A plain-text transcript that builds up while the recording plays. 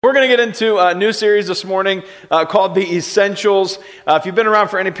We're going to get into a new series this morning called The Essentials. If you've been around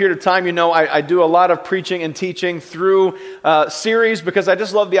for any period of time, you know I do a lot of preaching and teaching through series because I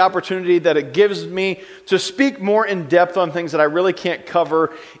just love the opportunity that it gives me to speak more in depth on things that I really can't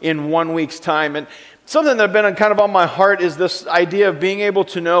cover in 1 week's time. And something that has been kind of on my heart is this idea of being able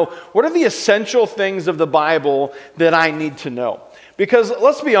to know what are the essential things of the Bible that I need to know. Because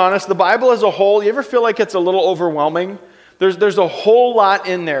let's be honest, the Bible as a whole, you ever feel like it's a little overwhelming? There's a whole lot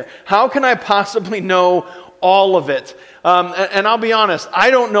in there. How can I possibly know all of it? And I'll be honest,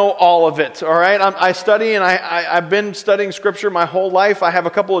 I don't know all of it, all right? I study and I've been studying Scripture my whole life. I have a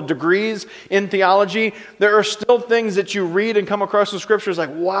couple of degrees in theology. There are still things that you read and come across in Scripture. It's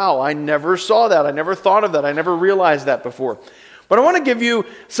like, wow, I never saw that. I never thought of that. I never realized that before. But I want to give you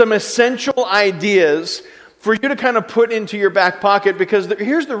some essential ideas for you to kind of put into your back pocket, because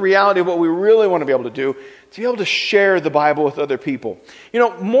here's the reality of what we really want to be able to do, to be able to share the Bible with other people. You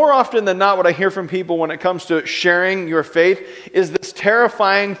know, more often than not, what I hear from people when it comes to sharing your faith is this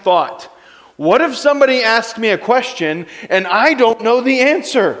terrifying thought. What if somebody asks me a question and I don't know the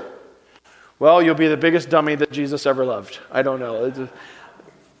answer? Well, you'll be the biggest dummy that Jesus ever loved. I don't know.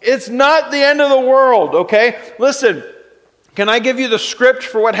 It's not the end of the world, okay? Listen, can I give you the script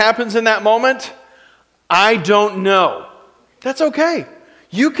for what happens in that moment? I don't know. That's okay.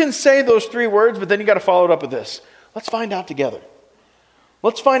 You can say those three words, but then you got to follow it up with this. Let's find out together.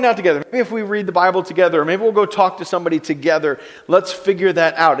 Let's find out together. Maybe if we read the Bible together, or maybe we'll go talk to somebody together. Let's figure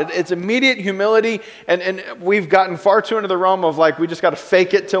that out. It's immediate humility, and we've gotten far too into the realm of like, we just got to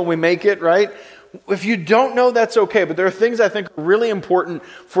fake it till we make it, right? If you don't know, that's okay. But there are things I think are really important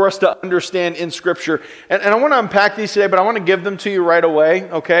for us to understand in Scripture. And I want to unpack these today, but I want to give them to you right away,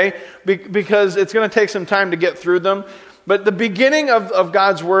 okay? Because it's going to take some time to get through them. But the beginning of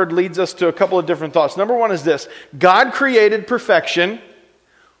God's Word leads us to a couple of different thoughts. Number one is this. God created perfection.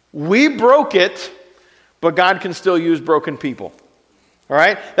 We broke it, but God can still use broken people. All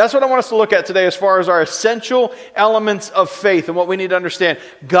right? That's what I want us to look at today as far as our essential elements of faith and what we need to understand.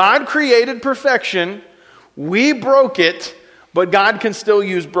 God created perfection. We broke it, but God can still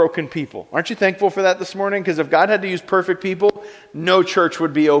use broken people. Aren't you thankful for that this morning? Because if God had to use perfect people, no church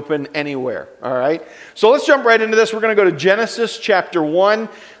would be open anywhere. All right? So let's jump right into this. We're going to go to Genesis chapter 1.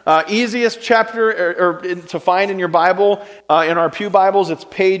 Easiest chapter to find in your Bible. In our Pew Bibles, it's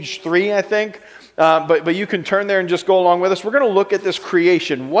page 3, I think. But you can turn there and just go along with us. We're going to look at this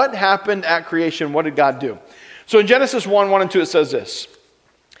creation. What happened at creation? What did God do? So in Genesis 1 and 2, it says this.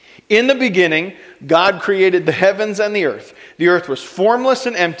 In the beginning, God created the heavens and the earth. The earth was formless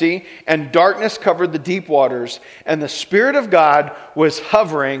and empty, and darkness covered the deep waters, and the Spirit of God was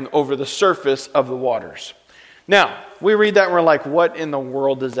hovering over the surface of the waters. Now, we read that and we're like, what in the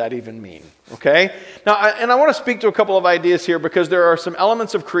world does that even mean? Okay? Now, I want to speak to a couple of ideas here because there are some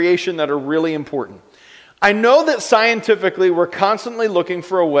elements of creation that are really important. I know that scientifically we're constantly looking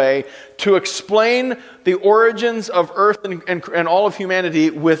for a way to explain the origins of Earth and all of humanity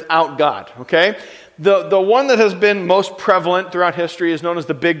without God. Okay? The one that has been most prevalent throughout history is known as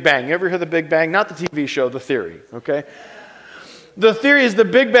the Big Bang. You ever hear the Big Bang? Not the TV show, the theory. Okay? The theory is the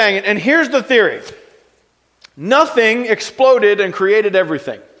Big Bang, and here's the theory. Nothing exploded and created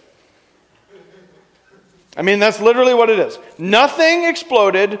everything. I mean, that's literally what it is. Nothing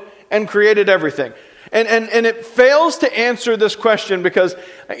exploded and created everything. And it fails to answer this question because,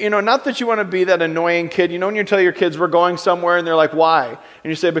 you know, not that you want to be that annoying kid. You know when you tell your kids we're going somewhere and they're like, why? And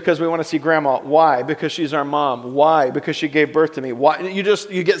you say, because we want to see grandma. Why? Because she's our mom. Why? Because she gave birth to me. Why?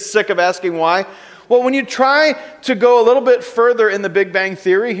 You get sick of asking why. Well, when you try to go a little bit further in the Big Bang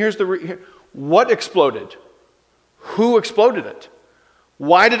Theory, here's what exploded? Who exploded it?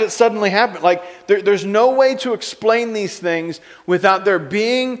 Why did it suddenly happen? Like, there's no way to explain these things without there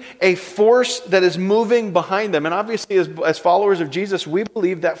being a force that is moving behind them. And obviously, as followers of Jesus, we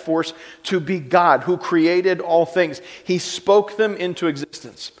believe that force to be God, who created all things. He spoke them into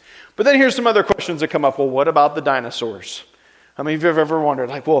existence. But then here's some other questions that come up. Well, what about the dinosaurs? How many of you have ever wondered,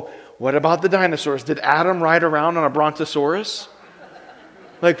 like, well, what about the dinosaurs? Did Adam ride around on a brontosaurus?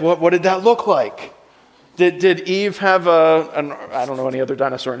 Like, what did that look like? Did Eve have I don't know any other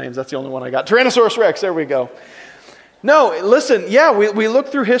dinosaur names. That's the only one I got. Tyrannosaurus Rex. There we go. No, listen. Yeah, we look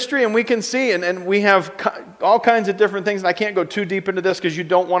through history and we can see, and we have all kinds of different things. And I can't go too deep into this because you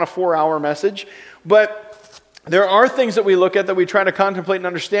don't want a 4-hour message. But there are things that we look at that we try to contemplate and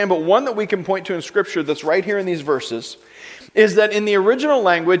understand. But one that we can point to in Scripture that's right here in these verses is that in the original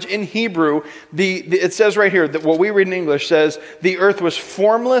language, in Hebrew, it says right here, that what we read in English says, the earth was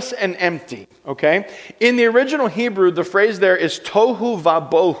formless and empty, okay? In the original Hebrew, the phrase there is tohu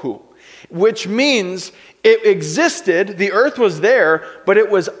vabohu. which means it existed, the earth was there, but it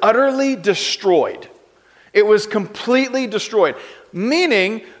was utterly destroyed. It was completely destroyed.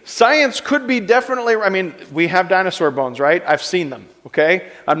 Meaning, science could be definitely, we have dinosaur bones, right? I've seen them, okay?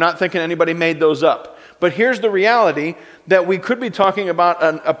 I'm not thinking anybody made those up. But here's the reality, that we could be talking about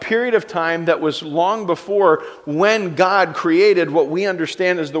a period of time that was long before when God created what we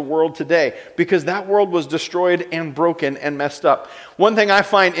understand as the world today, because that world was destroyed and broken and messed up. One thing I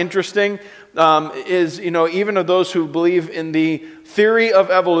find interesting is, even of those who believe in the theory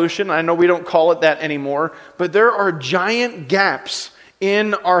of evolution, I know we don't call it that anymore, but there are giant gaps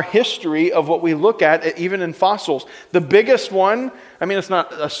in our history of what we look at, even in fossils. The biggest one, it's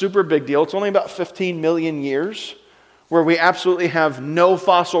not a super big deal, it's only about 15 million years, where we absolutely have no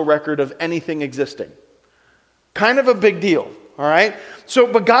fossil record of anything existing. Kind of a big deal, all right?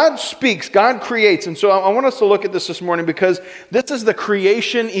 But God speaks, God creates, and so I want us to look at this morning because this is the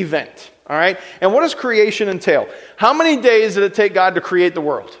creation event, all right? And what does creation entail? How many days did it take God to create the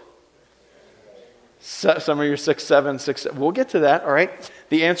world? Some of you are 6, 7, 6. We'll get to that, all right?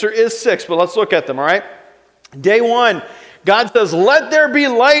 The answer is 6, but let's look at them, all right? Day 1, God says, "Let there be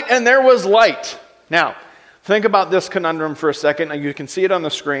light," and there was light. Now, think about this conundrum for a second. Now, you can see it on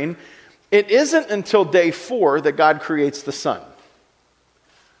the screen. It isn't until day 4 that God creates the sun.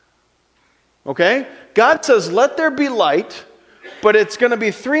 Okay? God says, "Let there be light," but it's going to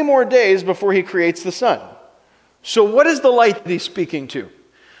be 3 more days before he creates the sun. So what is the light that he's speaking to?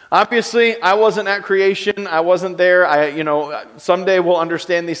 Obviously, I wasn't at creation. I wasn't there. Someday we'll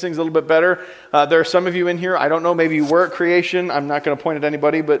understand these things a little bit better. There are some of you in here, I don't know, maybe you were at creation. I'm not going to point at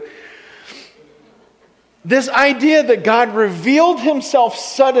anybody, but this idea that God revealed himself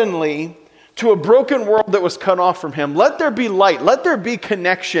suddenly to a broken world that was cut off from him. Let there be light. Let there be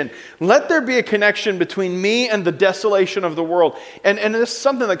connection. Let there be a connection between me and the desolation of the world. And this is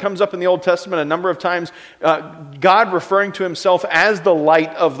something that comes up in the Old Testament a number of times. God referring to himself as the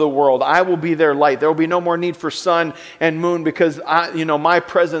light of the world. I will be their light. There will be no more need for sun and moon because my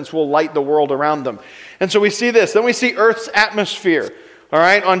presence will light the world around them. And so we see this. Then we see Earth's atmosphere. All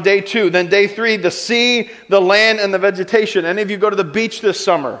right, on day 2. Then day 3, the sea, the land, and the vegetation. Any of you go to the beach this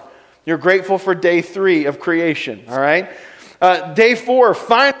summer? You're grateful for day 3 of creation, all right? Day 4,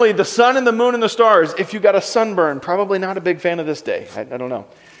 finally, the sun and the moon and the stars. If you got a sunburn, probably not a big fan of this day. I don't know.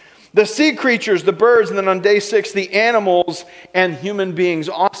 The sea creatures, the birds, and then on day 6, the animals and human beings.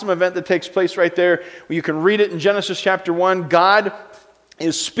 Awesome event that takes place right there. You can read it in Genesis chapter 1. God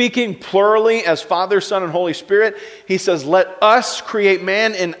is speaking plurally as Father, Son, and Holy Spirit. He says, "Let us create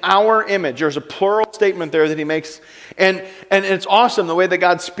man in our image." There's a plural statement there that he makes. And it's awesome the way that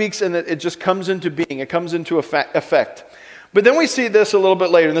God speaks and that it just comes into being. It comes into effect. But then we see this a little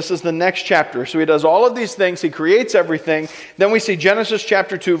bit later, and this is the next chapter. So he does all of these things. He creates everything. Then we see Genesis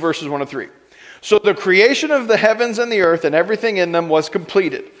chapter 2, verses 1 to 3. "So the creation of the heavens and the earth and everything in them was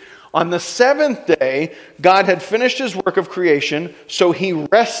completed. On the 7th day, God had finished his work of creation, so he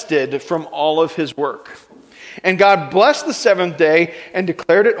rested from all of his work. And God blessed the 7th day and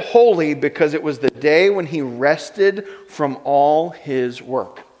declared it holy because it was the day when he rested from all his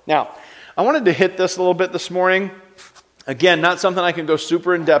work." Now, I wanted to hit this a little bit this morning. Again, not something I can go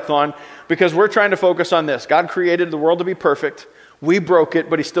super in depth on because we're trying to focus on this. God created the world to be perfect. We broke it,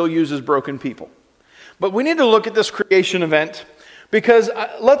 but he still uses broken people. But we need to look at this creation event because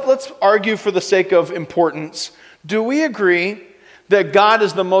let's argue for the sake of importance. Do we agree that God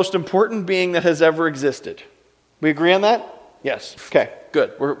is the most important being that has ever existed? We agree on that? Yes. Okay,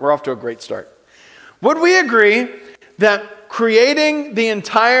 good. We're off to a great start. Would we agree that creating the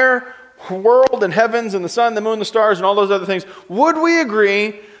entire world and heavens and the sun, the moon, the stars, and all those other things, would we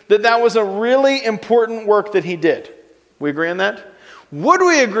agree that that was a really important work that he did? We agree on that? Would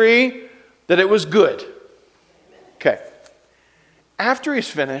we agree that it was good? Okay. After he's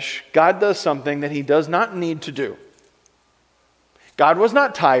finished, God does something that he does not need to do. God was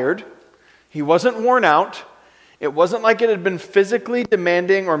not tired. He wasn't worn out. It wasn't like it had been physically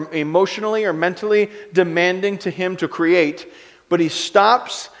demanding or emotionally or mentally demanding to him to create, but he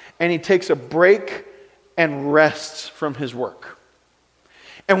stops and he takes a break and rests from his work.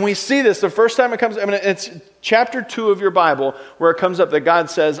 And we see this the first time it comes, it's chapter 2 of your Bible where it comes up that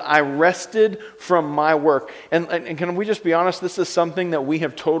God says, "I rested from my work." And can we just be honest, this is something that we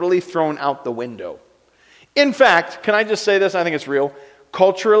have totally thrown out the window. In fact, can I just say this? I think it's real.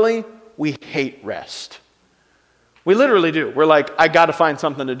 Culturally, we hate rest. We literally do. We're like, I got to find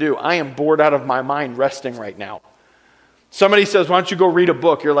something to do. I am bored out of my mind resting right now. Somebody says, "Why don't you go read a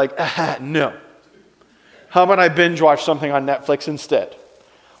book?" You're like, no. How about I binge watch something on Netflix instead?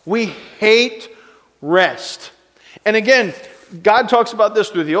 We hate rest. And again, God talks about this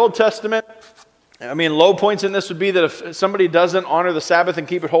through the Old Testament. I mean, low points in this would be that if somebody doesn't honor the Sabbath and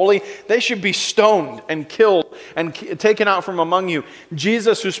keep it holy, they should be stoned and killed and taken out from among you.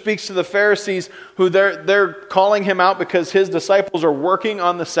 Jesus, who speaks to the Pharisees, who they're calling him out because his disciples are working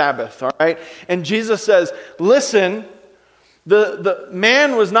on the Sabbath, all right? And Jesus says, listen, the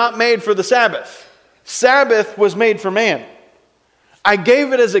man was not made for the Sabbath. Sabbath was made for man. I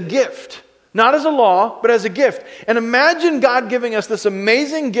gave it as a gift. Not as a law, but as a gift. And imagine God giving us this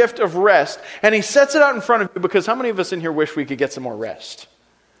amazing gift of rest, and he sets it out in front of you, because how many of us in here wish we could get some more rest?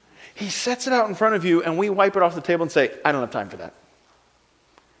 He sets it out in front of you, and we wipe it off the table and say, I don't have time for that.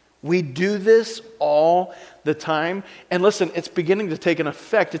 We do this all the time. And listen, it's beginning to take an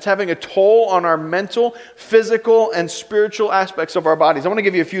effect. It's having a toll on our mental, physical, and spiritual aspects of our bodies. I want to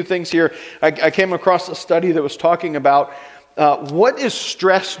give you a few things here. I came across a study that was talking about what is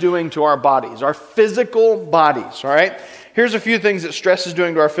stress doing to our bodies, our physical bodies, all right? Here's a few things that stress is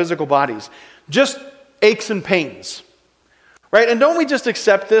doing to our physical bodies. Just aches and pains, right? And don't we just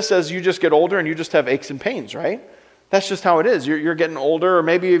accept this as you just get older and you just have aches and pains, right? That's just how it is. You're getting older, or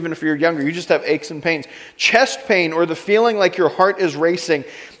maybe even if you're younger, you just have aches and pains. Chest pain, or the feeling like your heart is racing.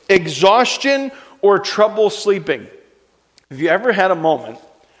 Exhaustion or trouble sleeping. Have you ever had a moment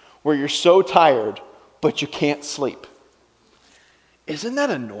where you're so tired, but you can't sleep? Isn't that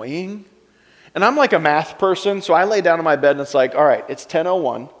annoying? And I'm like a math person, so I lay down in my bed and it's like, all right, it's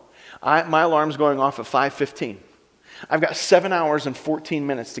 10:01. My alarm's going off at 5:15. I've got 7 hours and 14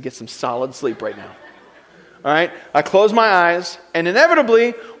 minutes to get some solid sleep right now. All right? I close my eyes, and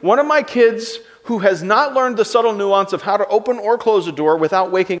inevitably, one of my kids who has not learned the subtle nuance of how to open or close a door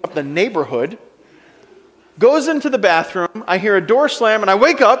without waking up the neighborhood goes into the bathroom. I hear a door slam, and I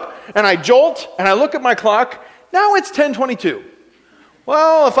wake up, and I jolt, and I look at my clock. Now it's 10:22.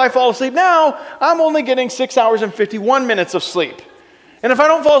 Well, if I fall asleep now, I'm only getting 6 hours and 51 minutes of sleep. And if I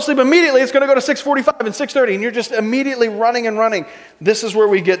don't fall asleep immediately, it's going to go to 6:45 and 6:30, and you're just immediately running and running. This is where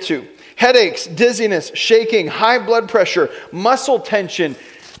we get to. Headaches, dizziness, shaking, high blood pressure, muscle tension,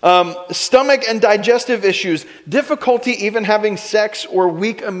 stomach and digestive issues, difficulty even having sex, or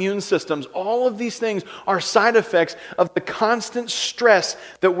weak immune systems. All of these things are side effects of the constant stress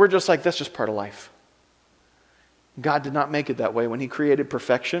that we're just like, that's just part of life. God did not make it that way. When he created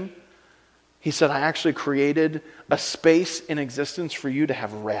perfection, he said, I actually created a space in existence for you to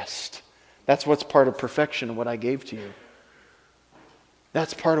have rest. That's what's part of perfection and what I gave to you.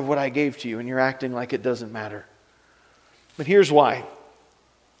 That's part of what I gave to you, and you're acting like it doesn't matter. But here's why.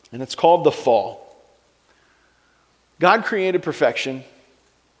 And it's called the fall. God created perfection.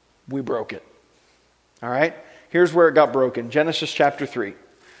 We broke it. All right? Here's where it got broken. Genesis chapter 3.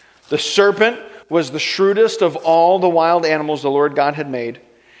 The serpent was the shrewdest of all the wild animals the Lord God had made.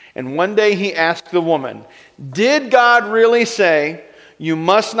 And one day he asked the woman, did God really say, you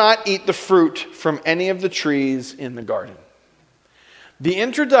must not eat the fruit from any of the trees in the garden? The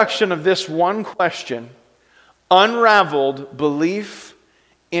introduction of this one question unraveled belief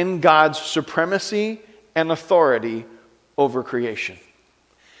in God's supremacy and authority over creation.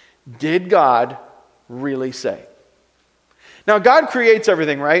 Did God really say? Now, God creates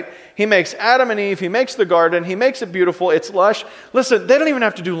everything, right? He makes Adam and Eve. He makes the garden. He makes it beautiful. It's lush. Listen, they don't even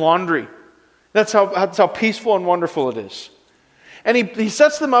have to do laundry. That's how peaceful and wonderful it is. And he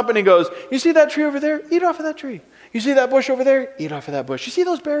sets them up and he goes, you see that tree over there? Eat off of that tree. You see that bush over there? Eat off of that bush. You see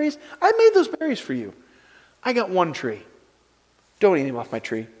those berries? I made those berries for you. I got one tree. Don't eat them off my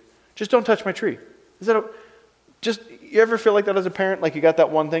tree. Just don't touch my tree. You ever feel like that as a parent? Like you got that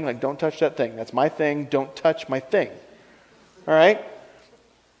one thing, like don't touch that thing. That's my thing. Don't touch my thing. All right?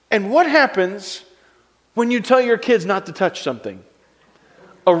 And what happens when you tell your kids not to touch something?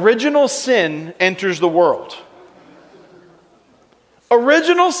 Original sin enters the world.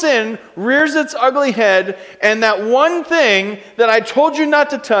 Original sin rears its ugly head, and that one thing that I told you not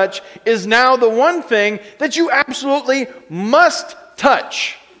to touch is now the one thing that you absolutely must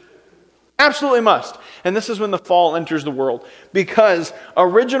touch. Absolutely must. And this is when the fall enters the world. Because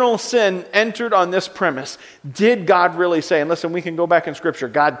original sin entered on this premise. Did God really say? And listen, we can go back in Scripture.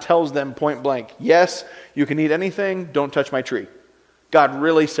 God tells them point blank, yes, you can eat anything, don't touch my tree. God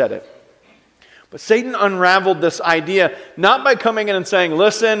really said it. But Satan unraveled this idea, not by coming in and saying,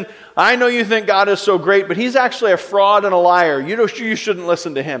 listen, I know you think God is so great, but he's actually a fraud and a liar. You shouldn't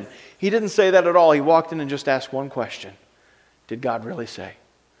listen to him. He didn't say that at all. He walked in and just asked one question. Did God really say?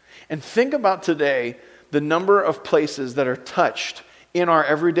 And think about today, the number of places that are touched in our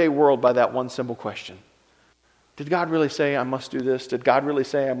everyday world by that one simple question. Did God really say I must do this? Did God really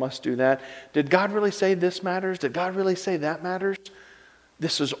say I must do that? Did God really say this matters? Did God really say that matters?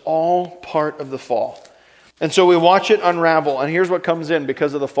 This is all part of the fall. And so we watch it unravel. And here's what comes in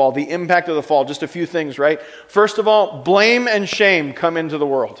because of the fall. The impact of the fall. Just a few things, right? First of all, blame and shame come into the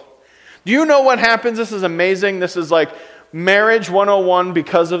world. Do you know what happens? This is amazing. This is like marriage 101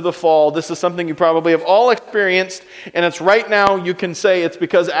 because of the fall. This is something you probably have all experienced. And it's right now you can say it's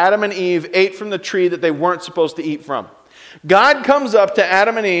because Adam and Eve ate from the tree that they weren't supposed to eat from. God comes up to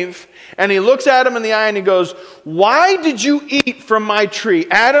Adam and Eve, and he looks Adam in the eye and he goes, "Why did you eat from my tree?"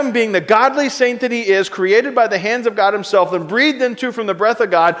 Adam, being the godly saint that he is, created by the hands of God himself and breathed into from the breath of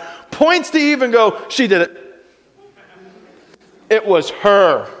God, points to Eve and goes, "She did it. It was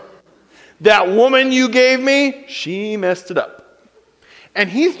her. That woman you gave me, she messed it up." And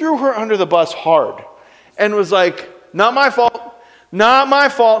he threw her under the bus hard and was like, "Not my fault. Not my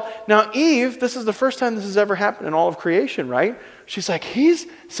fault." Now, Eve, this is the first time this has ever happened in all of creation, right? She's like, "He's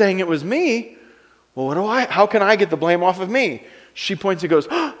saying it was me. Well, how can I get the blame off of me?" She points and goes,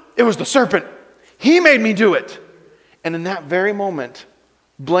 "Oh, it was the serpent. He made me do it." And in that very moment,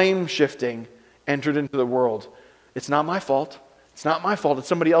 blame shifting entered into the world. It's not my fault. It's not my fault. It's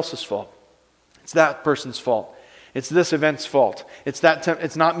somebody else's fault. It's that person's fault. It's this event's fault. It's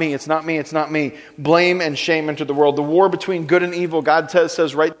not me. It's not me. It's not me. Blame and shame entered the world. The war between good and evil, God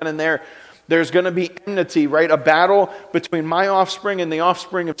says right then and there, there's going to be enmity, right? A battle between my offspring and the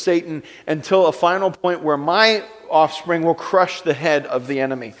offspring of Satan until a final point where my offspring will crush the head of the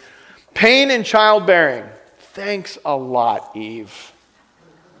enemy. Pain in childbearing. Thanks a lot, Eve.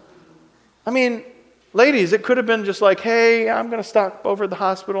 I mean, ladies, it could have been just like, "Hey, I'm going to stop over at the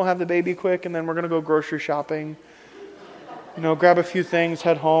hospital, have the baby quick, and then we're going to go grocery shopping. Grab a few things,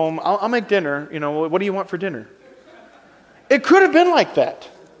 head home. I'll make dinner. What do you want for dinner?" It could have been like that.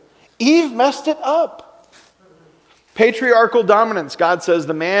 Eve messed it up. Patriarchal dominance. God says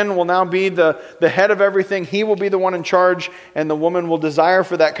the man will now be the head of everything. He will be the one in charge, and the woman will desire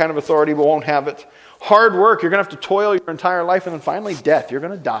for that kind of authority but won't have it. Hard work. You're going to have to toil your entire life, and then finally death. You're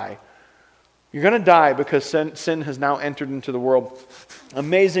going to die. You're going to die because sin has now entered into the world.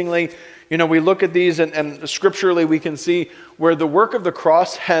 Amazingly, we look at these and scripturally we can see where the work of the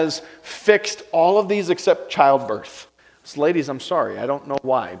cross has fixed all of these except childbirth. So ladies, I'm sorry. I don't know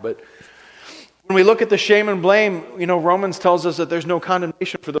why. But when we look at the shame and blame, Romans tells us that there's no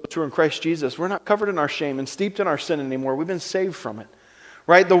condemnation for those who are in Christ Jesus. We're not covered in our shame and steeped in our sin anymore. We've been saved from it.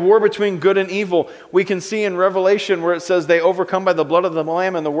 Right? The war between good and evil, we can see in Revelation where it says they overcome by the blood of the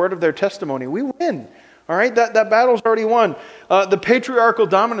Lamb and the word of their testimony. We win. All right? That battle's already won. The patriarchal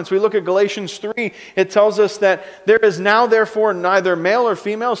dominance, we look at Galatians 3, it tells us that there is now therefore neither male or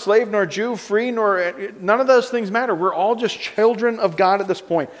female, slave nor Jew, free nor... None of those things matter. We're all just children of God at this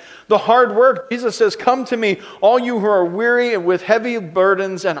point. The hard work, Jesus says, "Come to me, all you who are weary and with heavy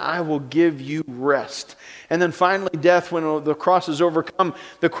burdens, and I will give you rest." And then finally, death, when the cross is overcome,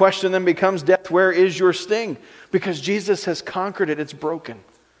 the question then becomes, death, where is your sting? Because Jesus has conquered it. It's broken.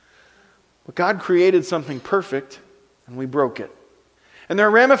 But God created something perfect, and we broke it. And there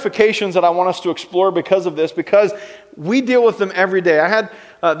are ramifications that I want us to explore because of this, because we deal with them every day. I had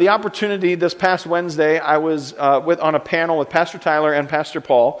the opportunity this past Wednesday. I was on a panel with Pastor Tyler and Pastor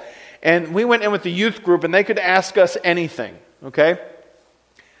Paul, and we went in with the youth group, and they could ask us anything, okay?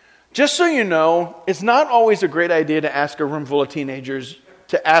 Just so you know, it's not always a great idea to ask a room full of teenagers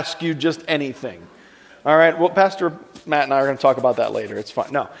to ask you just anything. All right, well, Pastor Matt and I are going to talk about that later. It's fun.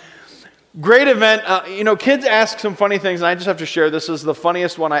 No. Great event. Kids ask some funny things, and I just have to share. This is the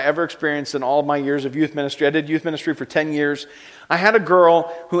funniest one I ever experienced in all of my years of youth ministry. I did youth ministry for 10 years. I had a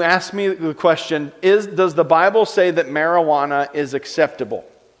girl who asked me the question, does the Bible say that marijuana is acceptable?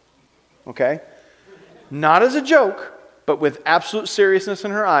 Okay? Not as a joke, but with absolute seriousness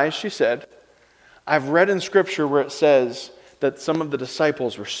in her eyes, she said, "I've read in Scripture where it says that some of the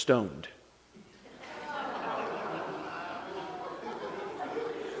disciples were stoned."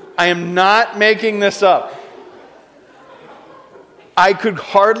 I am not making this up. I could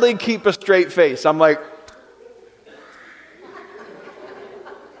hardly keep a straight face. I'm like,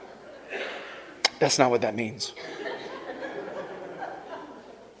 that's not what that means.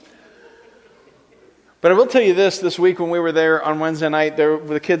 But I will tell you this week when we were there on Wednesday night,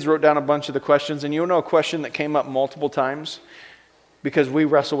 the kids wrote down a bunch of the questions, and a question that came up multiple times, because we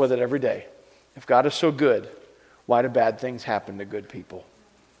wrestle with it every day. If God is so good, why do bad things happen to good people?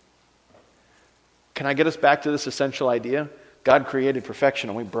 Can I get us back to this essential idea? God created perfection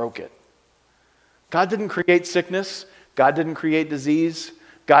and we broke it. God didn't create sickness. God didn't create disease.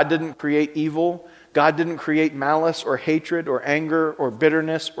 God didn't create evil. God didn't create malice or hatred or anger or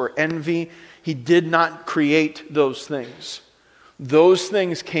bitterness or envy. He did not create those things. Those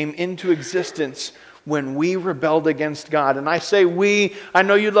things came into existence when we rebelled against God. And I say we, I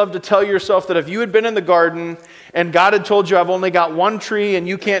know you'd love to tell yourself that if you had been in the garden and God had told you, I've only got one tree and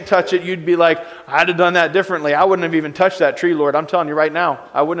you can't touch it, you'd be like, I'd have done that differently. I wouldn't have even touched that tree, Lord. I'm telling you right now,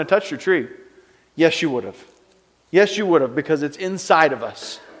 I wouldn't have touched your tree. Yes, you would have. Yes, you would have, because it's inside of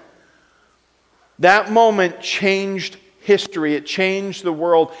us. That moment changed history. It changed the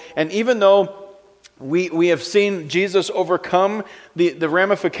world. And even though we have seen Jesus overcome the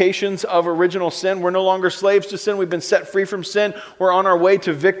ramifications of original sin, we're no longer slaves to sin. We've been set free from sin. We're on our way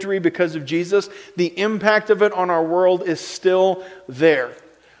to victory because of Jesus. The impact of it on our world is still there.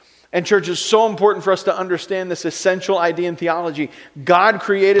 And church, is so important for us to understand this essential idea in theology. God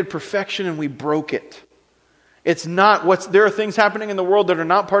created perfection and we broke it. It's not there are things happening in the world that are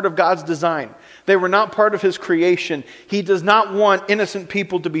not part of God's design. They were not part of His creation. He does not want innocent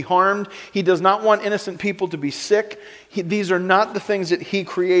people to be harmed. He does not want innocent people to be sick. These are not the things that He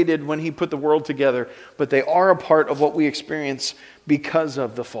created when He put the world together, but they are a part of what we experience because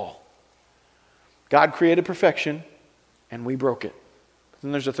of the fall. God created perfection and we broke it.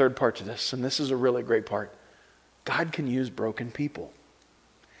 Then there's a third part to this, and this is a really great part. God can use broken people.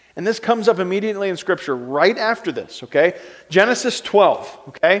 And this comes up immediately in Scripture right after this, okay? Genesis 12,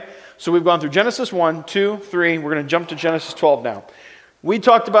 okay? So we've gone through Genesis 1, 2, 3. We're going to jump to Genesis 12 now. We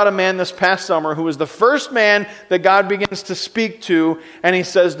talked about a man this past summer who was the first man that God begins to speak to, and He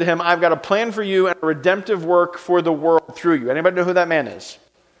says to him, I've got a plan for you and a redemptive work for the world through you. Anybody know who that man is?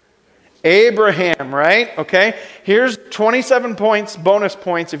 Abraham, right? Okay. Here's 27 points, bonus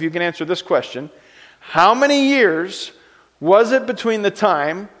points, if you can answer this question. How many years was it between the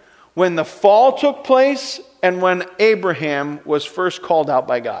time when the fall took place and when Abraham was first called out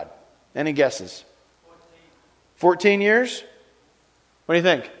by God? Any guesses? 14 years? What do you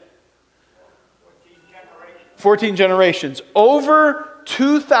think? 14 generations. Over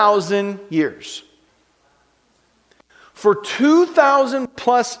 2,000 years. For 2,000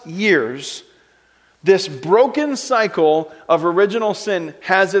 plus years, this broken cycle of original sin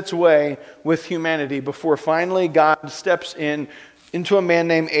has its way with humanity before finally God steps into a man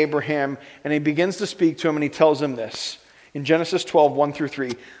named Abraham, and He begins to speak to him, and He tells him this in Genesis 12, 1 through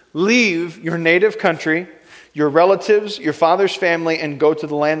 3. Leave your native country, your relatives, your father's family, and go to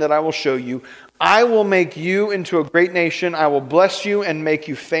the land that I will show you. I will make you into a great nation. I will bless you and make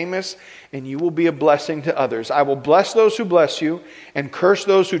you famous, and you will be a blessing to others. I will bless those who bless you and curse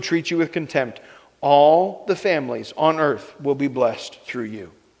those who treat you with contempt. All the families on earth will be blessed through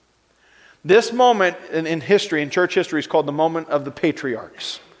you. This moment in history, in church history, is called the moment of the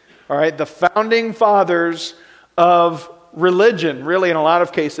patriarchs. All right, the founding fathers of religion, really in a lot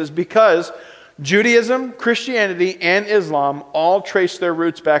of cases, because Judaism, Christianity, and Islam all trace their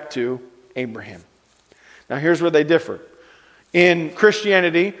roots back to Abraham. Now here's where they differ. In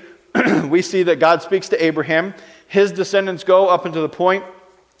Christianity, we see that God speaks to Abraham. His descendants go up until the point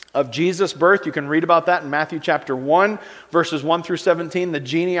of Jesus' birth. You can read about that in Matthew chapter 1, verses 1 through 17, the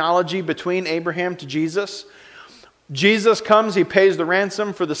genealogy between Abraham to Jesus. Jesus comes, He pays the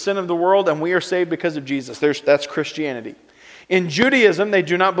ransom for the sin of the world, and we are saved because of Jesus. That's Christianity. In Judaism, they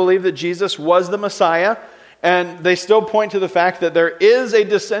do not believe that Jesus was the Messiah, and they still point to the fact that there is a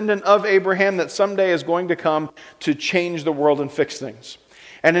descendant of Abraham that someday is going to come to change the world and fix things.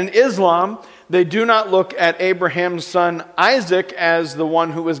 And in Islam, they do not look at Abraham's son Isaac as the one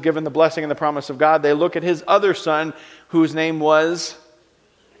who was given the blessing and the promise of God. They look at his other son, whose name was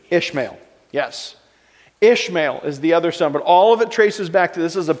Ishmael. Yes. Ishmael is the other son, but all of it traces back to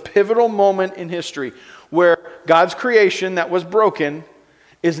this is a pivotal moment in history where God's creation that was broken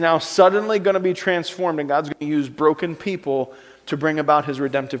is now suddenly going to be transformed, and God's going to use broken people to bring about His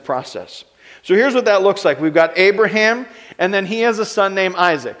redemptive process. So here's what that looks like. We've got Abraham, and then he has a son named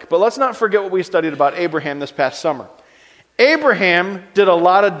Isaac. But let's not forget what we studied about Abraham this past summer. Abraham did a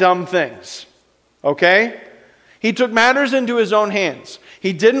lot of dumb things. Okay? He took matters into his own hands.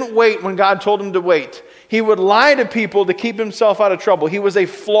 He didn't wait when God told him to wait. He would lie to people to keep himself out of trouble. He was a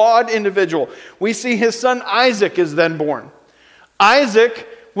flawed individual. We see his son Isaac is then born. Isaac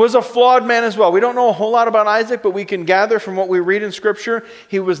was a flawed man as well. We don't know a whole lot about Isaac, but we can gather from what we read in Scripture,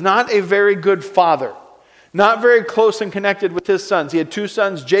 he was not a very good father. Not very close and connected with his sons. He had two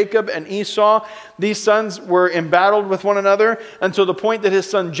sons, Jacob and Esau. These sons were embattled with one another until the point that his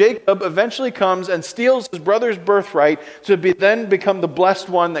son Jacob eventually comes and steals his brother's birthright to then become the blessed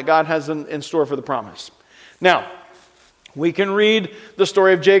one that God has in store for the promise. Now, we can read the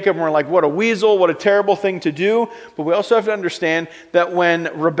story of Jacob and we're like, what a weasel, what a terrible thing to do. But we also have to understand that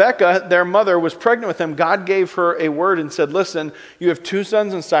when Rebekah, their mother, was pregnant with him, God gave her a word and said, listen, you have two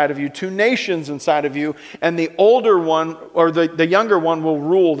sons inside of you, two nations inside of you, and the older one, or the younger one will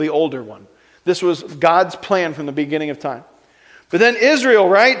rule the older one. This was God's plan from the beginning of time. But then Israel,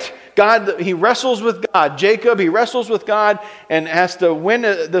 right? God, he wrestles with God. Jacob, he wrestles with God and has to win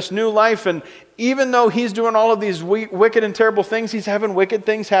this new life. And even though he's doing all of these wicked and terrible things, he's having wicked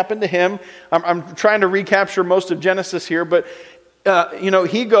things happen to him. I'm trying to recapture most of Genesis here, but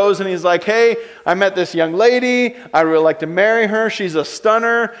he goes and he's like, hey, I met this young lady. I'd really like to marry her. She's a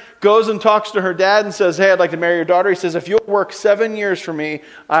stunner. Goes and talks to her dad and says, hey, I'd like to marry your daughter. He says, if you'll work 7 years for me,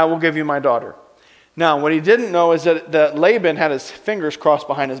 I will give you my daughter. Now, what he didn't know is that Laban had his fingers crossed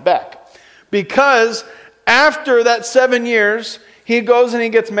behind his back. Because after that 7 years, he goes and he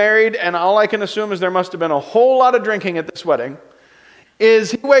gets married, and all I can assume is there must have been a whole lot of drinking at this wedding,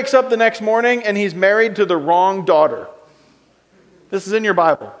 is he wakes up the next morning and he's married to the wrong daughter. This is in your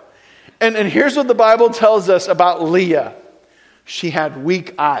Bible. And here's what the Bible tells us about Leah. She had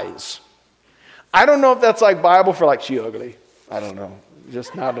weak eyes. I don't know if that's like Bible for like she ugly. I don't know.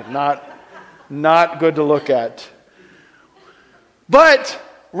 Just not good to look at. But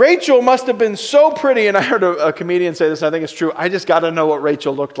Rachel must have been so pretty, and I heard a comedian say this, I think it's true. I just got to know what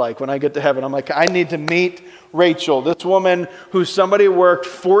Rachel looked like when I get to heaven. I'm like, I need to meet Rachel, this woman who somebody worked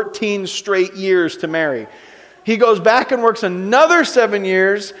 14 straight years to marry. He goes back and works another 7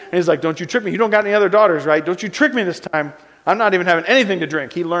 years, and he's like, don't you trick me. You don't got any other daughters, right? Don't you trick me this time. I'm not even having anything to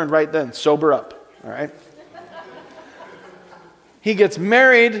drink. He learned right then, sober up, all right? He gets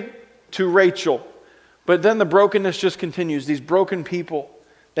married to Rachel. But then the brokenness just continues. These broken people,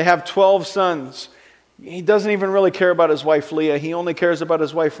 they have 12 sons. He doesn't even really care about his wife Leah. He only cares about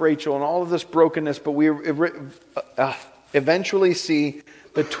his wife Rachel and all of this brokenness. But we eventually see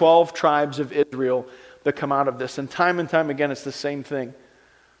the 12 tribes of Israel that come out of this. And time again, it's the same thing.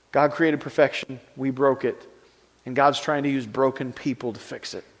 God created perfection. We broke it. And God's trying to use broken people to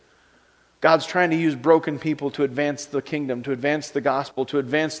fix it. God's trying to use broken people to advance the kingdom, to advance the gospel, to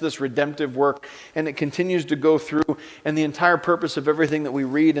advance this redemptive work. And it continues to go through. And the entire purpose of everything that we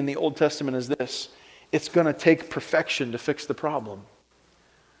read in the Old Testament is this. It's going to take perfection to fix the problem.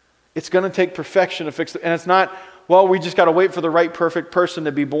 It's going to take perfection to fix it. And it's not, well, we just got to wait for the right perfect person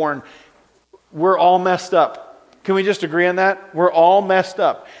to be born. We're all messed up. Can we just agree on that? We're all messed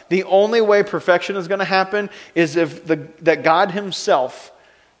up. The only way perfection is going to happen is if that God himself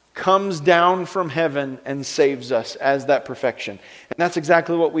comes down from heaven and saves us as that perfection. And that's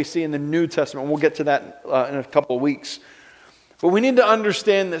exactly what we see in the New Testament. We'll get to that in a couple of weeks. But we need to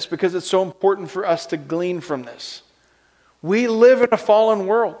understand this because it's so important for us to glean from this. We live in a fallen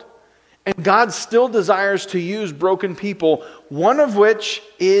world. And God still desires to use broken people, one of which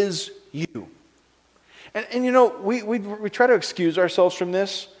is you. And we try to excuse ourselves from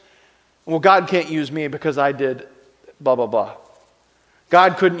this. Well, God can't use me because I did blah, blah, blah.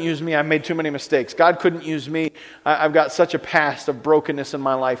 God couldn't use me. I made too many mistakes. God couldn't use me. I've got such a past of brokenness in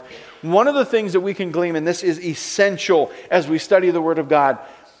my life. One of the things that we can glean, and this is essential as we study the Word of God,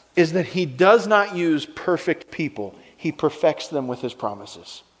 is that He does not use perfect people. He perfects them with His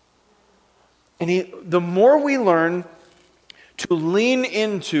promises. And the more we learn to lean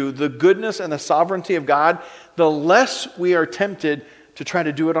into the goodness and the sovereignty of God, the less we are tempted to try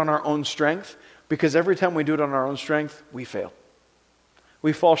to do it on our own strength, because every time we do it on our own strength, we fail.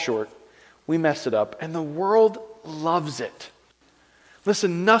 We fall short. We mess it up. And the world loves it.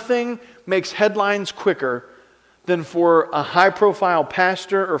 Listen, nothing makes headlines quicker than for a high-profile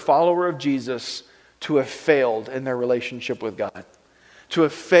pastor or follower of Jesus to have failed in their relationship with God, to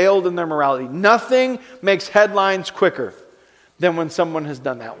have failed in their morality. Nothing makes headlines quicker than when someone has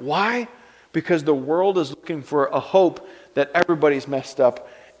done that. Why? Because the world is looking for a hope that everybody's messed up.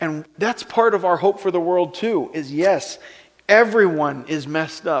 And that's part of our hope for the world too, is yes, everyone is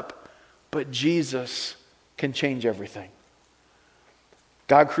messed up, but Jesus can change everything.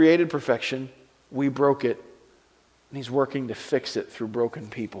 God created perfection. We broke it. And He's working to fix it through broken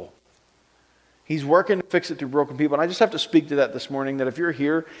people. He's working to fix it through broken people. And I just have to speak to that this morning, that if you're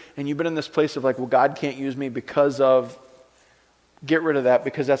here and you've been in this place of like, well, God can't use me because of, get rid of that,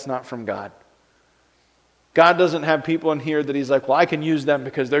 because that's not from God. God doesn't have people in here that He's like, well, I can use them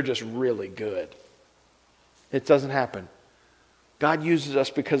because they're just really good. It doesn't happen. God uses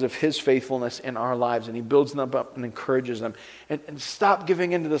us because of His faithfulness in our lives, and He builds them up and encourages them. And stop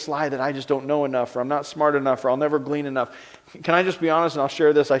giving into this lie that I just don't know enough, or I'm not smart enough, or I'll never glean enough. Can I just be honest, and I'll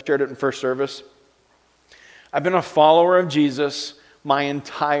share this. I shared it in first service. I've been a follower of Jesus my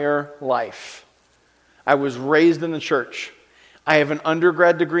entire life. I was raised in the church. I have an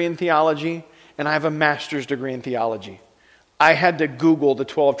undergrad degree in theology, and I have a master's degree in theology. I had to Google the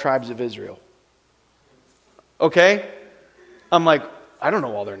 12 tribes of Israel. Okay? I'm like, I don't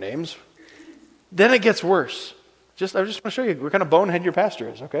know all their names. Then it gets worse. I just want to show you what kind of bonehead your pastor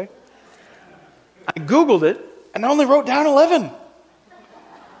is, okay? I Googled it, and I only wrote down 11.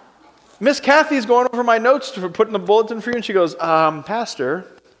 Miss Kathy's going over my notes to put in the bulletin for you, and she goes, Pastor,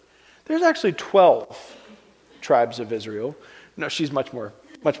 there's actually 12 tribes of Israel. No, she's much more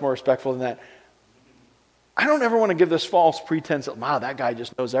respectful than that. I don't ever want to give this false pretense that, wow, that guy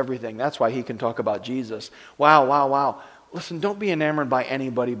just knows everything. That's why he can talk about Jesus. Wow. Listen, don't be enamored by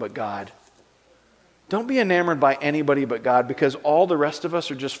anybody but God. Don't be enamored by anybody but God, because all the rest of us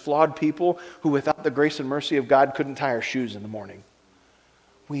are just flawed people who, without the grace and mercy of God, couldn't tie our shoes in the morning.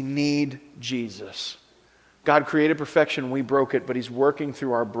 We need Jesus. God created perfection, we broke it, but He's working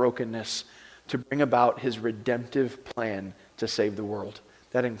through our brokenness to bring about His redemptive plan to save the world.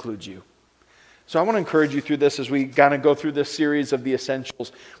 That includes you. So I want to encourage you through this as we kind of go through this series of the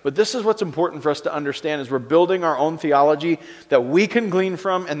essentials. But this is what's important for us to understand as we're building our own theology that we can glean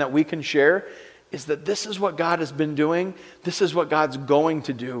from and that we can share, is that this is what God has been doing, this is what God's going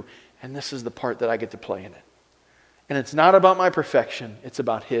to do, and this is the part that I get to play in it. And it's not about my perfection, it's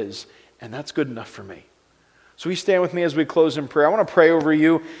about His, and that's good enough for me. So will you stand with me as we close in prayer? I want to pray over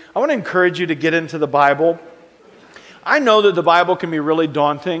you. I want to encourage you to get into the Bible. I know that the Bible can be really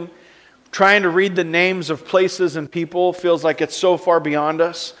daunting. Trying to read the names of places and people feels like it's so far beyond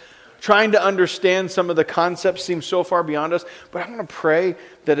us. Trying to understand some of the concepts seems so far beyond us. But I'm going to pray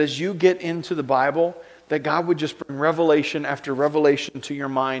that as you get into the Bible, that God would just bring revelation after revelation to your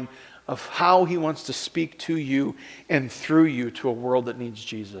mind of how He wants to speak to you and through you to a world that needs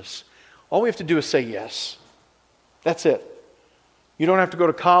Jesus. All we have to do is say yes. That's it. You don't have to go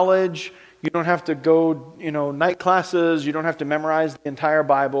to college. You don't have to go, night classes. You don't have to memorize the entire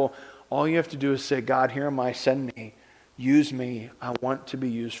Bible. All you have to do is say, God, here am I, send me, use me. I want to be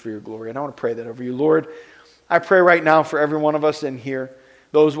used for your glory. And I want to pray that over you. Lord, I pray right now for every one of us in here,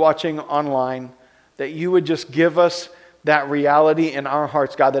 those watching online, that you would just give us that reality in our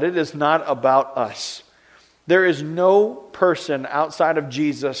hearts, God, that it is not about us. There is no person outside of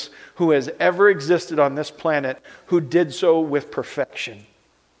Jesus who has ever existed on this planet who did so with perfection.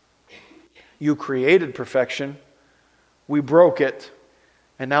 You created perfection. We broke it.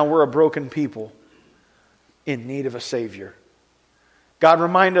 And now we're a broken people in need of a Savior. God,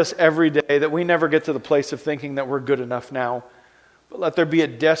 remind us every day that we never get to the place of thinking that we're good enough now. But let there be a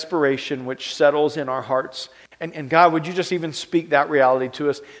desperation which settles in our hearts. And God, would you just even speak that reality to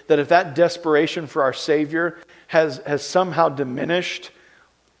us? That if that desperation for our Savior has somehow diminished,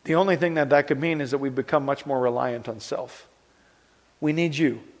 the only thing that could mean is that we become much more reliant on self. We need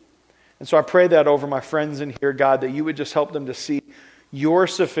you. And so I pray that over my friends in here, God, that you would just help them to see your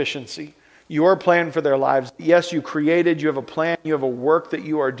sufficiency, your plan for their lives. Yes, you created, you have a plan, you have a work that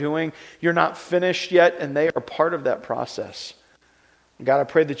you are doing. You're not finished yet, and they are part of that process. God, I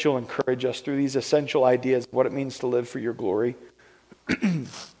pray that you'll encourage us through these essential ideas of what it means to live for your glory.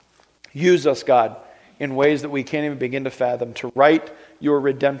 Use us, God, in ways that we can't even begin to fathom to write your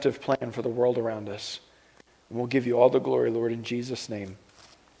redemptive plan for the world around us. And we'll give you all the glory, Lord, in Jesus' name.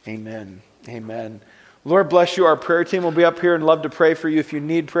 Amen. Amen. Lord bless you. Our prayer team will be up here and love to pray for you if you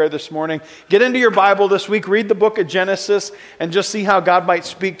need prayer this morning. Get into your Bible this week. Read the book of Genesis and just see how God might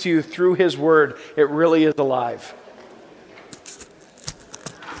speak to you through His Word. It really is alive.